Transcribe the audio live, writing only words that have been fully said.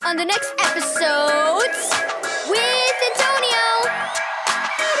on the next episodes with Antonio.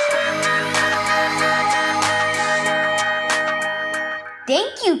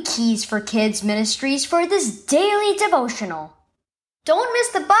 Thank you, Keys for Kids Ministries, for this daily devotional. Don't miss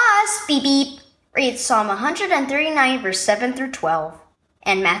the bus, beep beep. Read Psalm 139, verse 7 through 12,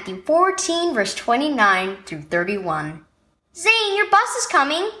 and Matthew 14, verse 29 through 31. Zane, your bus is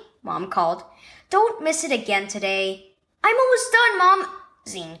coming, Mom called. Don't miss it again today. I'm almost done, Mom,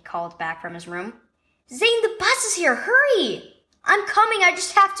 Zane called back from his room. Zane, the bus is here, hurry! I'm coming, I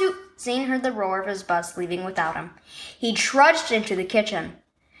just have to... Zane heard the roar of his bus leaving without him. He trudged into the kitchen.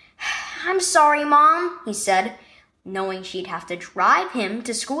 I'm sorry, Mom, he said, knowing she'd have to drive him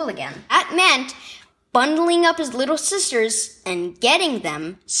to school again. That meant bundling up his little sisters and getting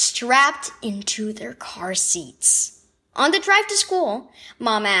them strapped into their car seats. On the drive to school,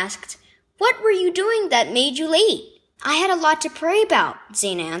 Mom asked, What were you doing that made you late? I had a lot to pray about,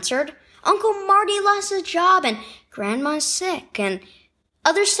 Zane answered. Uncle Marty lost his job and Grandma's sick and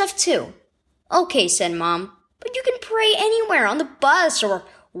other stuff too. Okay, said Mom, but you can pray anywhere on the bus or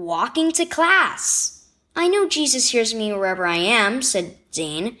walking to class. I know Jesus hears me wherever I am, said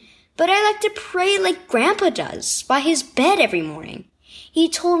Zane, but I like to pray like Grandpa does, by his bed every morning. He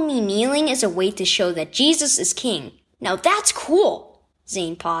told me kneeling is a way to show that Jesus is king. Now that's cool.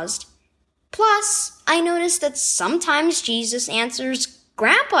 Zane paused. Plus, I noticed that sometimes Jesus answers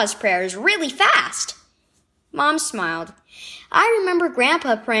Grandpa's prayers really fast. Mom smiled. I remember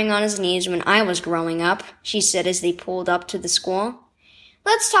Grandpa praying on his knees when I was growing up, she said as they pulled up to the school.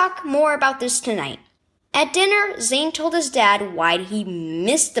 Let's talk more about this tonight. At dinner, Zane told his dad why he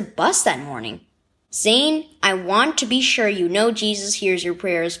missed the bus that morning. Zane, I want to be sure you know Jesus hears your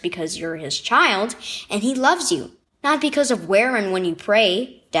prayers because you're his child and he loves you, not because of where and when you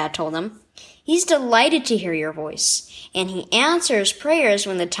pray, Dad told him. He's delighted to hear your voice, and he answers prayers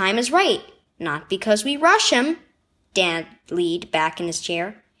when the time is right, not because we rush him. Dad leaned back in his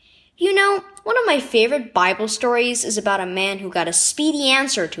chair. You know, one of my favorite Bible stories is about a man who got a speedy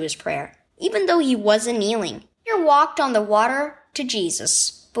answer to his prayer, even though he wasn't kneeling. He walked on the water to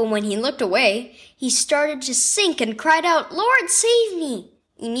Jesus, but when he looked away, he started to sink and cried out, Lord, save me!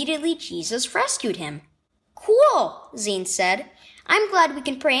 Immediately, Jesus rescued him. Cool, Zane said. I'm glad we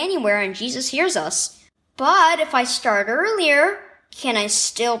can pray anywhere and Jesus hears us. But if I start earlier, can I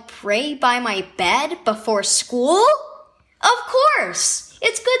still pray by my bed before school? Of course!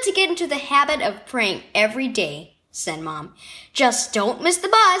 It's good to get into the habit of praying every day, said Mom. Just don't miss the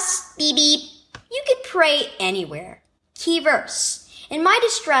bus. Beep beep. You can pray anywhere. Key verse. In my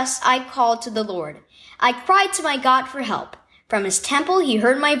distress, I called to the Lord. I cried to my God for help. From his temple, he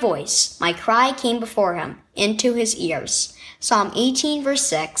heard my voice. My cry came before him, into his ears. Psalm 18, verse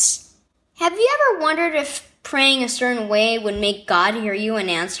 6. Have you ever wondered if praying a certain way would make God hear you and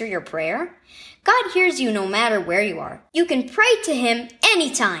answer your prayer? God hears you no matter where you are. You can pray to him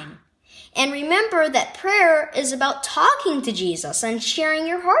anytime. And remember that prayer is about talking to Jesus and sharing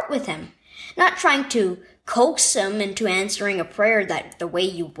your heart with him, not trying to coax him into answering a prayer the way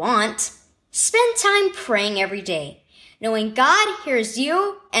you want. Spend time praying every day, knowing God hears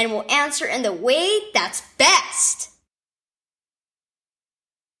you and will answer in the way that's best.